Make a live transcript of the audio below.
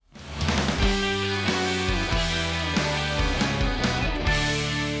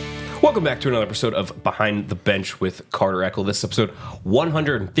Welcome back to another episode of Behind the Bench with Carter Eckel. This is episode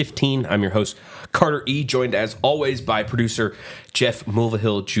 115. I'm your host, Carter E., joined as always by producer Jeff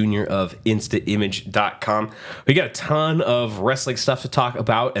Mulvihill Jr. of InstaImage.com. We got a ton of wrestling stuff to talk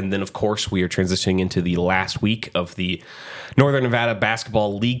about, and then, of course, we are transitioning into the last week of the Northern Nevada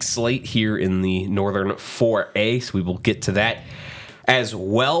Basketball League slate here in the Northern 4A, so we will get to that as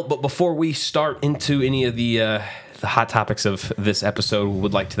well. But before we start into any of the hot topics of this episode, we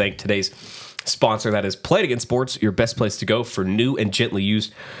would like to thank today's sponsor, that is Play It Again Sports, your best place to go for new and gently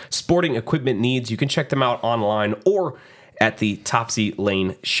used sporting equipment needs. You can check them out online or at the Topsy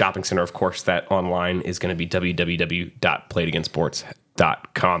Lane Shopping Center. Of course, that online is going to be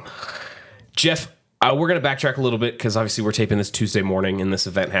www.playitagainsports.com. Jeff, we're going to backtrack a little bit because obviously we're taping this Tuesday morning and this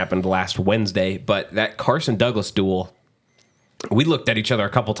event happened last Wednesday, but that Carson-Douglas duel, we looked at each other a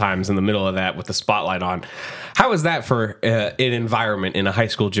couple times in the middle of that with the spotlight on. How is that for an environment in a high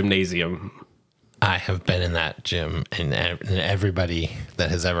school gymnasium? I have been in that gym, and everybody that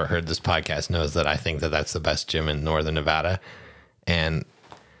has ever heard this podcast knows that I think that that's the best gym in Northern Nevada. And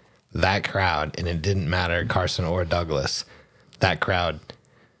that crowd, and it didn't matter Carson or Douglas, that crowd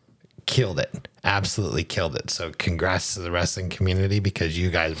killed it. Absolutely killed it. So congrats to the wrestling community because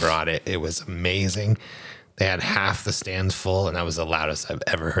you guys brought it. It was amazing. They had half the stands full, and that was the loudest I've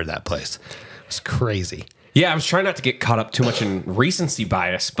ever heard that place. It was crazy. Yeah, I was trying not to get caught up too much in recency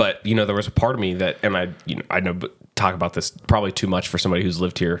bias, but there was a part of me that, and I know talk about this probably too much for somebody who's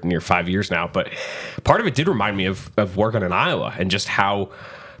lived here near 5 years now, but part of it did remind me of working in Iowa and just how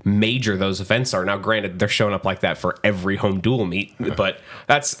major those events are. Now, granted, they're showing up like that for every home dual meet, but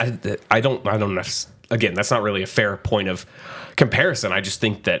I don't know. Again, that's not really a fair point of comparison. I just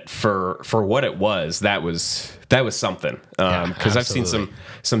think that for what it was, that was something. Because I've seen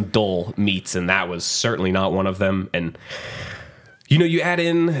some dull meets, and that was certainly not one of them. And you add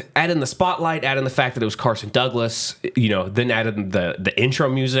in the spotlight, add in the fact that it was Carson Douglas. Then add in the intro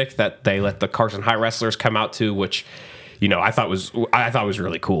music that they let the Carson High wrestlers come out to, which I thought was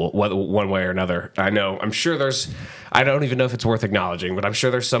really cool, one way or another. I'm sure I don't even know if it's worth acknowledging, but I'm sure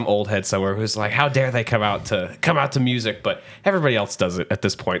there's some old head somewhere who's like, how dare they come out to music? But everybody else does it at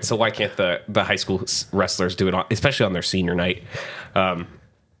this point, so why can't the high school wrestlers do it, especially on their senior night?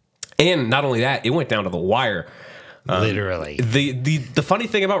 And not only that, it went down to the wire. Literally. The funny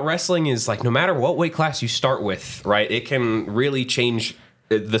thing about wrestling is, like, no matter what weight class you start with, right, it can really change.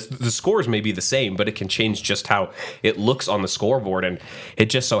 The scores may be the same, but it can change just how it looks on the scoreboard. And it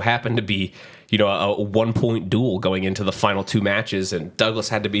just so happened to be, a 1-point duel going into the final two matches. And Douglas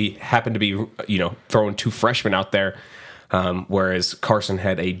happened to be, throwing two freshmen out there, whereas Carson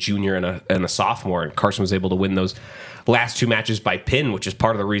had a junior and a sophomore. And Carson was able to win those last two matches by pin, which is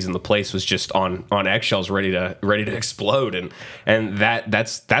part of the reason the place was just on eggshells, ready to explode. And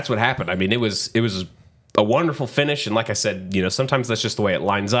that's what happened. I mean, it was a wonderful finish, and like I said, sometimes that's just the way it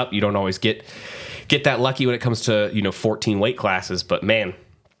lines up. You don't always get that lucky when it comes to 14 weight classes, but man,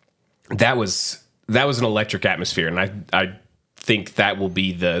 that was an electric atmosphere, and I think that will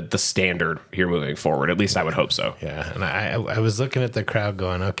be the standard here moving forward. At least I would hope so. Yeah, and I was looking at the crowd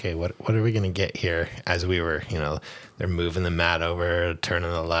going, okay, what are we going to get here? As we were, they're moving the mat over,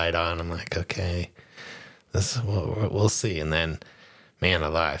 turning the light on. I'm like, okay, we'll see. And then, man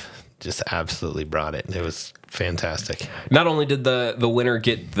alive, just absolutely brought it. It was fantastic. Not only did the winner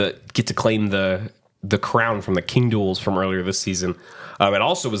get to claim the crown from the King Duels from earlier this season, it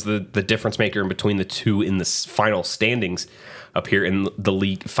also was the difference maker in between the two in the final standings up here in the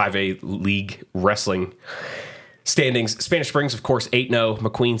league 5A league wrestling standings. Spanish Springs, of course, 8-0,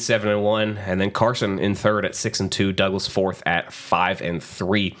 McQueen 7-1, and then Carson in third at 6-2, Douglas fourth at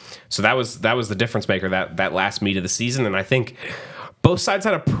 5-3. So that was the difference maker that last meet of the season, and I think both sides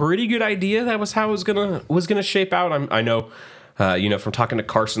had a pretty good idea that was how it was gonna shape out. I know, from talking to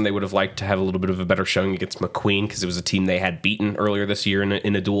Carson, they would have liked to have a little bit of a better showing against McQueen because it was a team they had beaten earlier this year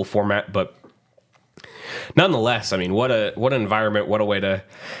in a dual format. But nonetheless, I mean, what an environment, what a way to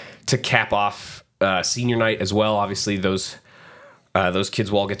cap off senior night as well. Obviously, those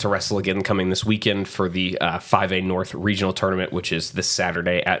kids will all get to wrestle again coming this weekend for the 5A North Regional Tournament, which is this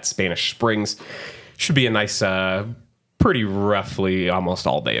Saturday at Spanish Springs. Should be a nice, pretty roughly almost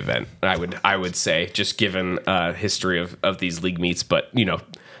all day event, I would say, just given history of these league meets, but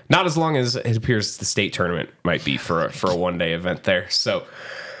not as long as it appears the state tournament might be for a one-day event there. So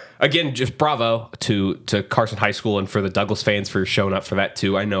again, just bravo to Carson High School and for the Douglas fans for showing up for that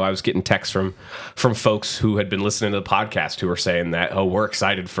too. I know I was getting texts from folks who had been listening to the podcast who were saying that, oh, we're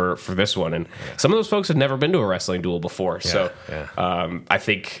excited for this one, and some of those folks had never been to a wrestling duel before. I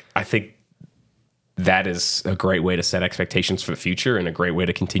think that is a great way to set expectations for the future and a great way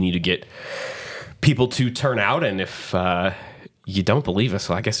to continue to get people to turn out. And if you don't believe us,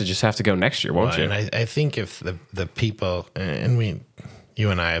 well, I guess you just have to go next year, won't you? And I think if the people, and you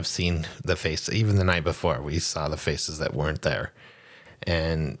and I have seen the face, even the night before, we saw the faces that weren't there.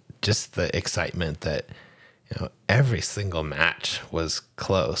 And just the excitement that, every single match was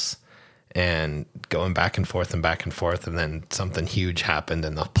close and going back and forth, and then something huge happened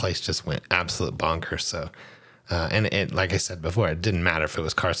and the place just went absolute bonkers. So, and it, like I said before, it didn't matter if it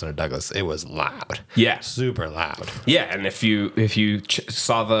was Carson or Douglas. It was loud. Yeah. Super loud. Yeah. And if you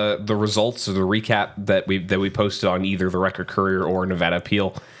saw the results or the recap that we posted on either the Record Courier or Nevada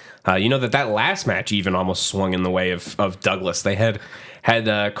Appeal, you know that last match even almost swung in the way of Douglas. They had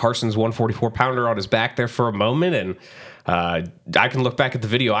Carson's 144 pounder on his back there for a moment, and I can look back at the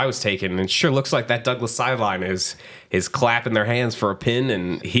video I was taking, and it sure looks like that Douglas sideline is clapping their hands for a pin,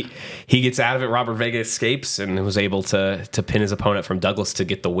 and he gets out of it. Robert Vega escapes and was able to pin his opponent from Douglas to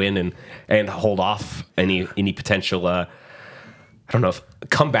get the win and hold off any potential. I don't know if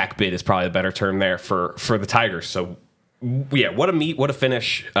comeback bid is probably a better term there for the Tigers. So yeah, what a meet, what a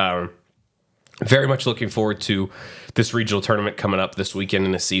finish. Very much looking forward to this regional tournament coming up this weekend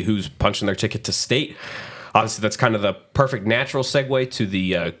and to see who's punching their ticket to state. Obviously, that's kind of the perfect natural segue to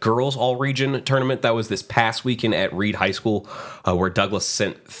the girls all-region tournament that was this past weekend at Reed High School, where Douglas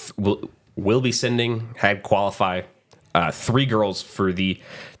will be sending, had qualify 3 girls for the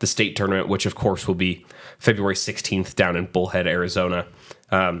state tournament, which of course will be February 16th down in Bullhead, Arizona.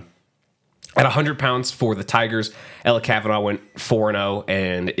 At 100 pounds for the Tigers, Ella Kavanaugh went 4-0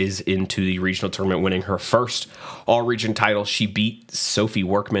 and is into the regional tournament, winning her first all-region title. She beat Sophie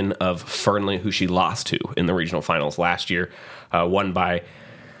Workman of Fernley, who she lost to in the regional finals last year, won by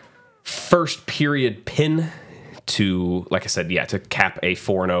first period pin to, like I said, to cap a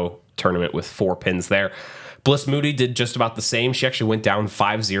 4-0 tournament with 4 pins there. Bliss Moody did just about the same. She actually went down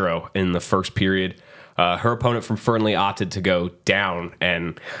 5-0 in the first period. Her opponent from Fernley opted to go down,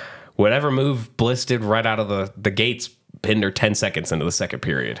 and whatever move Bliss did right out of the gates pinned her 10 seconds into the second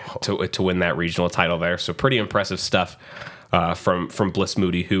period to win that regional title there. So pretty impressive stuff from Bliss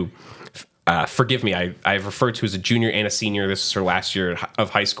Moody, who, forgive me, I've referred to as a junior and a senior. This is her last year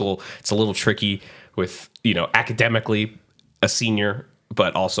of high school. It's a little tricky with, academically a senior,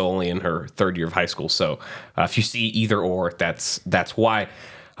 but also only in her third year of high school. So if you see either or, that's why.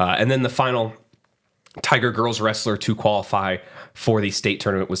 And then the final Tiger girls wrestler to qualify for the state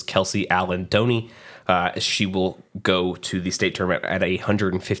tournament was Kelsey Allen Doney. She will go to the state tournament at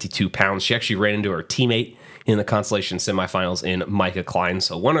 152 pounds. She actually ran into her teammate in the consolation semifinals in Micah Klein.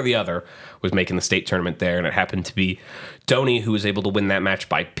 So one or the other was making the state tournament there, and it happened to be Doney who was able to win that match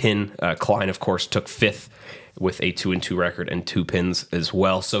by pin. Klein, of course, took 5th with a 2-2 record and 2 pins as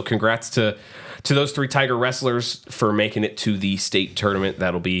well. So congrats to those 3 Tiger wrestlers for making it to the state tournament.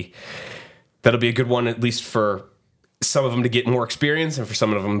 That'll be a good one, at least for some of them to get more experience and for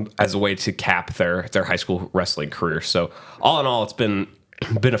some of them as a way to cap their high school wrestling career. So all in all, it's been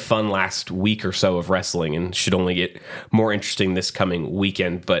a fun last week or so of wrestling and should only get more interesting this coming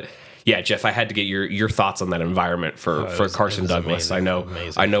weekend. But yeah, Jeff, I had to get your thoughts on that environment for Carson Douglas.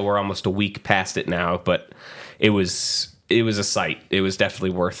 Amazing. I know we're almost a week past it now, but it was a sight. It was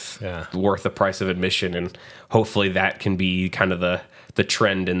definitely worth the price of admission, and hopefully that can be kind of the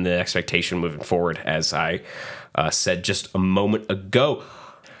trend and the expectation moving forward, as I said just a moment ago.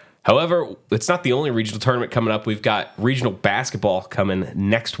 However, it's not the only regional tournament coming up. We've got regional basketball coming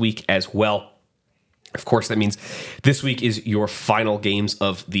next week as well. Of course, that means this week is your final games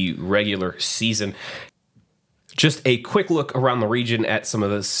of the regular season. Just a quick look around the region at some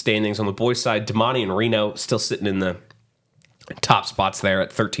of the standings on the boys' side. Damani and Reno still sitting in the top spots there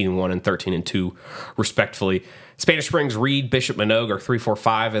at 13-1 and 13-2, respectively. Spanish Springs, Reed, Bishop Minogue are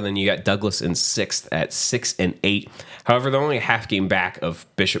 3-4-5, and then you got Douglas in 6th at 6-8. However, they're only a half game back of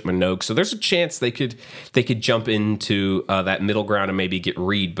Bishop Minogue, so there's a chance they could jump into that middle ground and maybe get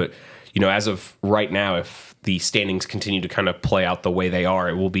Reed. But as of right now, if the standings continue to kind of play out the way they are,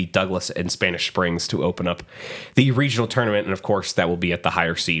 it will be Douglas and Spanish Springs to open up the regional tournament, and of course that will be at the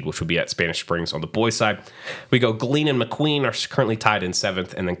higher seed, which will be at Spanish Springs on the boys' side. We go Glean and McQueen are currently tied in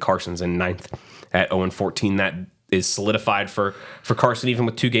 7th, and then Carson's in 9th at 0-14. That is solidified for Carson. Even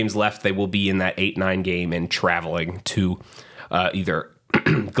with 2 games left, they will be in that 8-9 game and traveling to either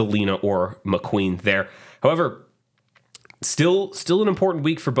Galena or McQueen there. However, still an important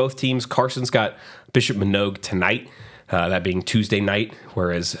week for both teams. Carson's got Bishop Minogue tonight, that being Tuesday night,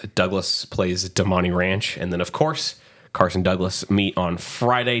 whereas Douglas plays Damani Ranch. And then, of course, Carson Douglas meet on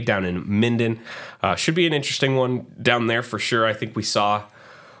Friday down in Minden. Should be an interesting one down there for sure. I think we saw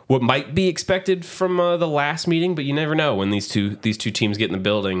what might be expected from the last meeting, but you never know when these two teams get in the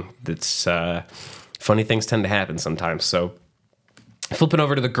building. That's funny things tend to happen sometimes. So flipping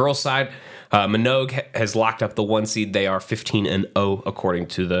over to the girls' side, Minogue has locked up the 1 seed. They are 15-0 according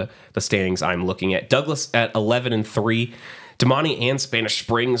to the standings I'm looking at. Douglas at 11-3. Damani and Spanish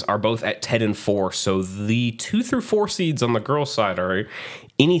Springs are both at 10-4. So the 2 through 4 seeds on the girls' side are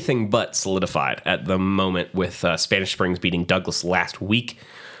anything but solidified at the moment, with Spanish Springs beating Douglas last week.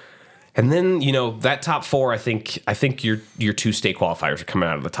 And then, that top 4, I think your 2 state qualifiers are coming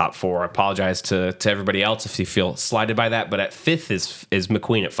out of the top 4. I apologize to everybody else if you feel slighted by that, but at 5th is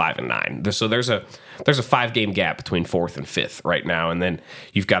McQueen at 5-9. So there's a 5-game gap between 4th and 5th right now, and then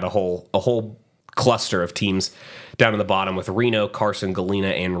you've got a whole cluster of teams down in the bottom with Reno, Carson, Galena,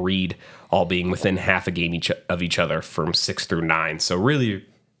 and Reed all being within half a game of each other from 6 through 9. So really,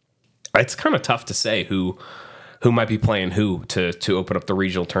 it's kind of tough to say who might be playing who to open up the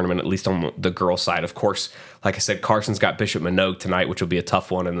regional tournament, at least on the girls' side. Of course, like I said, Carson's got Bishop Minogue tonight, which will be a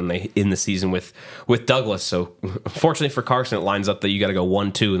tough one, and then they end the season with Douglas. So fortunately for Carson, it lines up that you got to go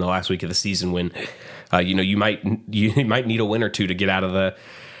 1-2 in the last week of the season when you might need a win or two to get out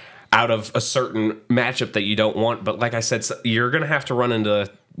of a certain matchup that you don't want. But like I said, you're going to have to run into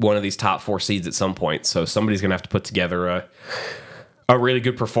one of these top 4 seeds at some point. So somebody's going to have to put together a really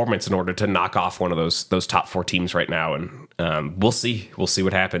good performance in order to knock off one of those top 4 teams right now. And we'll see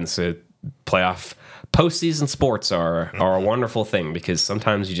what happens. Postseason sports are a wonderful thing, because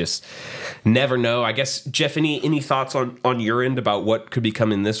sometimes you just never know. I guess, Jeff, any thoughts on your end about what could be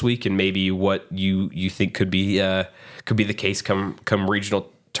coming this week, and maybe what you think could be the case come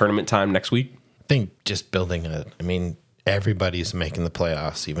regional tournament time next week? I think just building everybody's making the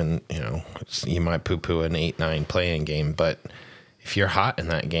playoffs. Even, you might poo-poo an 8-9 play-in game, but if you're hot in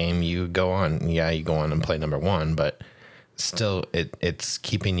that game, you go on. Yeah, you go on and play number 1, but still, it's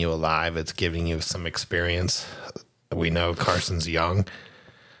keeping you alive. It's giving you some experience. We know Carson's young.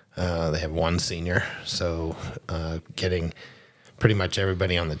 They have 1 senior, so getting pretty much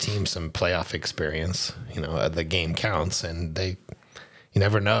everybody on the team some playoff experience. The game counts, and you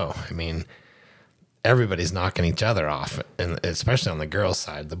never know. Everybody's knocking each other off, and especially on the girls'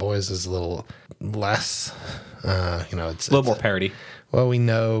 side. The boys is a little less, it's a little more parity. Well, we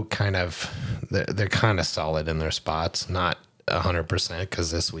know they're kind of solid in their spots, not 100%,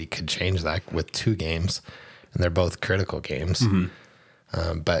 because this week could change that with 2 games, and they're both critical games.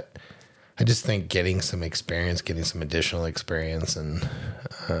 Mm-hmm. But I just think getting some experience, getting some additional experience, and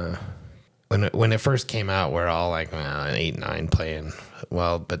when it first came out, we're all like, an 8-9 playing.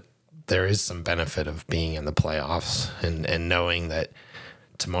 Well, but there is some benefit of being in the playoffs and knowing that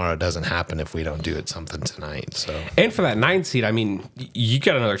tomorrow doesn't happen if we don't do something tonight. So, and for that 9 seed, you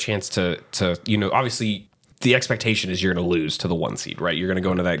got another chance to obviously the expectation is you're going to lose to the 1 seed, right? You're going to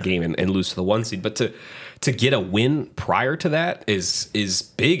go into that game and lose to the 1 seed, but to get a win prior to that is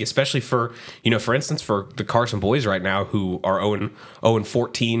big, especially for instance, for the Carson boys right now, who are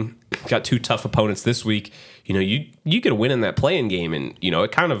 0-14, got 2 tough opponents this week. You get a win in that play-in game, and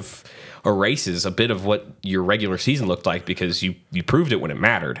it kind of erases a bit of what your regular season looked like, because you proved it when it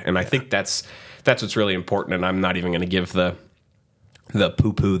mattered. And I think that's what's really important. And I'm not even going to give the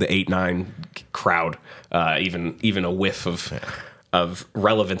poo-poo, the 8-9 crowd even a whiff of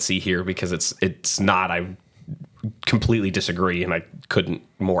relevancy here, because it's not. I completely disagree, and I couldn't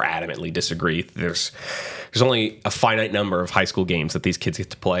more adamantly disagree. There's only a finite number of high school games that these kids get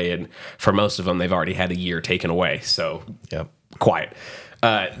to play, and for most of them, they've already had a year taken away. So, yep. Quiet.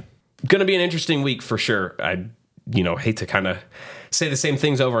 Going to be an interesting week for sure. I hate to kind of say the same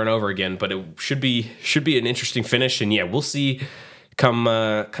things over and over again, but it should be an interesting finish. And yeah, we'll see come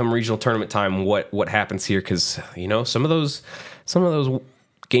regional tournament time what happens here, because some of those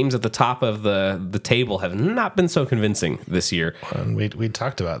games at the top of the table have not been so convincing this year. And we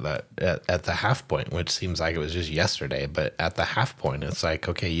talked about that at the half point, which seems like it was just yesterday, but at the half point, it's like,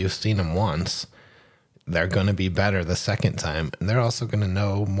 okay, you've seen them once. They're going to be better the second time, and they're also going to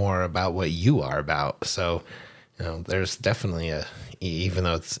know more about what you are about. So, there's definitely even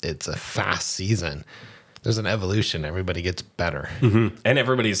though it's a fast season, there's an evolution. Everybody gets better. Mm-hmm. And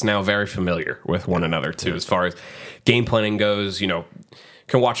everybody's now very familiar with one another too, as far as game planning goes.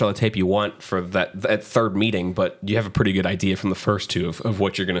 Can watch all the tape you want for that third meeting, but you have a pretty good idea from the first 2 of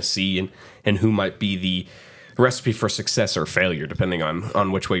what you're going to see and who might be the recipe for success or failure, depending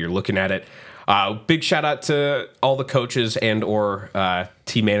on which way you're looking at it. Big shout out to all the coaches and or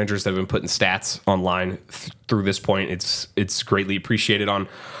team managers that have been putting stats online through this point. It's greatly appreciated on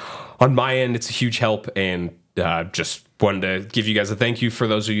my end. It's a huge help, and just wanted to give you guys a thank you for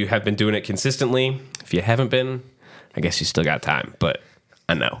those of you who have been doing it consistently. If you haven't been, I guess you still got time, but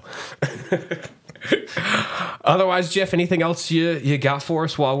I know. Otherwise, Jeff, anything else you got for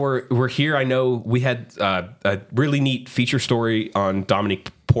us while we're here? I know we had a really neat feature story on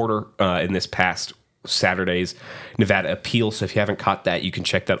Dominic Porter in this past Saturday's Nevada appeal. So if you haven't caught that, you can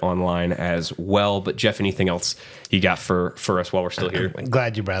check that online as well. But Jeff, anything else you got for us while we're still here? I'm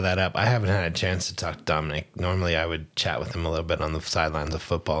glad you brought that up. I haven't had a chance to talk to Dominic. Normally I would chat with him a little bit on the sidelines of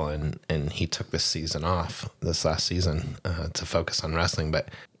football, and he took this season off, this last season, to focus on wrestling. But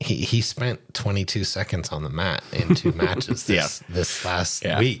he spent 22 seconds on the mat in 2 matches this last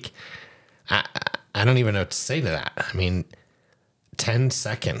week. I don't even know what to say to that. I mean, 10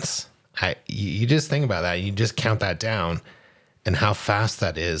 seconds. You just think about that. You just count that down, and how fast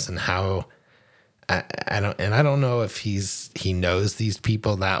that is, and how I don't know if he knows these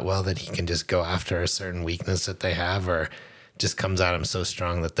people that well that he can just go after a certain weakness that they have, or just comes at him so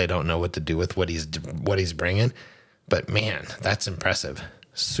strong that they don't know what to do with what he's bringing. But man, that's impressive,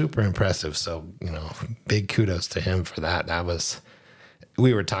 super impressive. So big kudos to him for that.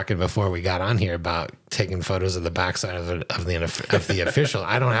 We were talking before we got on here about taking photos of the backside of the official.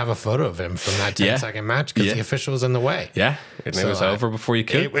 I don't have a photo of him from that 10-second match because the official was in the way. Yeah, and it was over before you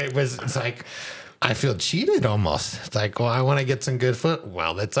could. It's like, I feel cheated almost. It's like, well, I want to get some good foot.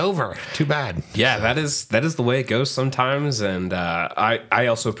 Well, it's over. Too bad. Yeah, that is the way it goes sometimes. And I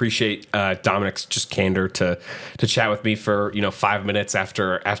also appreciate Dominic's just candor to chat with me for 5 minutes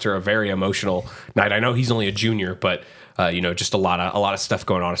after a very emotional night. I know he's only a junior, but just a lot of stuff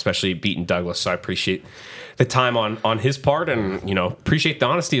going on, especially beating Douglas. So I appreciate the time on his part, and appreciate the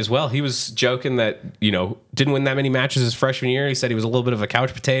honesty as well. He was joking that didn't win that many matches his freshman year. He said he was a little bit of a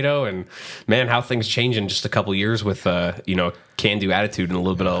couch potato, and man, how things change in just a couple years with can-do attitude and a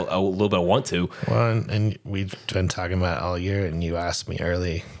little bit of want to. Well, and we've been talking about it all year, and you asked me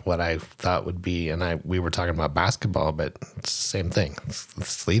early what I thought would be, and we were talking about basketball, but it's the same thing.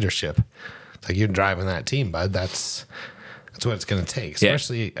 It's leadership. It's like, you're driving that team, bud. That's what it's going to take,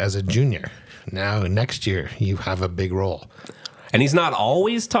 especially as a junior. Now, next year, you have a big role. And he's not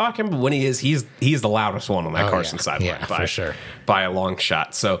always talking, but when he is, he's the loudest one on that Carson sideline. Yeah, for sure. By a long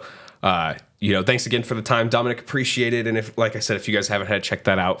shot. So, thanks again for the time, Dominic. Appreciate it. And if you guys haven't had, check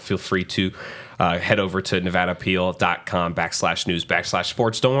that out. Feel free to head over to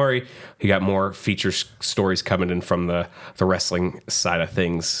nevadaappeal.com/news/sports. Don't worry, you got more feature stories coming in from the wrestling side of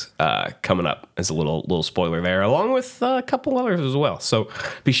things coming up as a little spoiler there, along with a couple others as well. So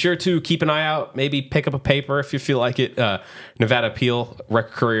be sure to keep an eye out. Maybe pick up a paper if you feel like it. Nevada Appeal,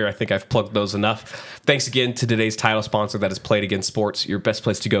 Record Courier. I think I've plugged those enough. Thanks again to today's title sponsor, that is Played Again Sports, your best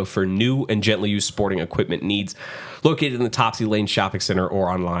place to go for new and gently used sporting equipment needs. Located in the Topsy Lane Shopping Center or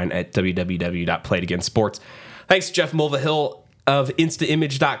online at www.playedagainsports. Thanks to Jeff Mulvihill of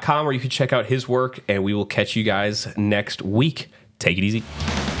instaimage.com, where you can check out his work, and we will catch you guys next week. Take it easy.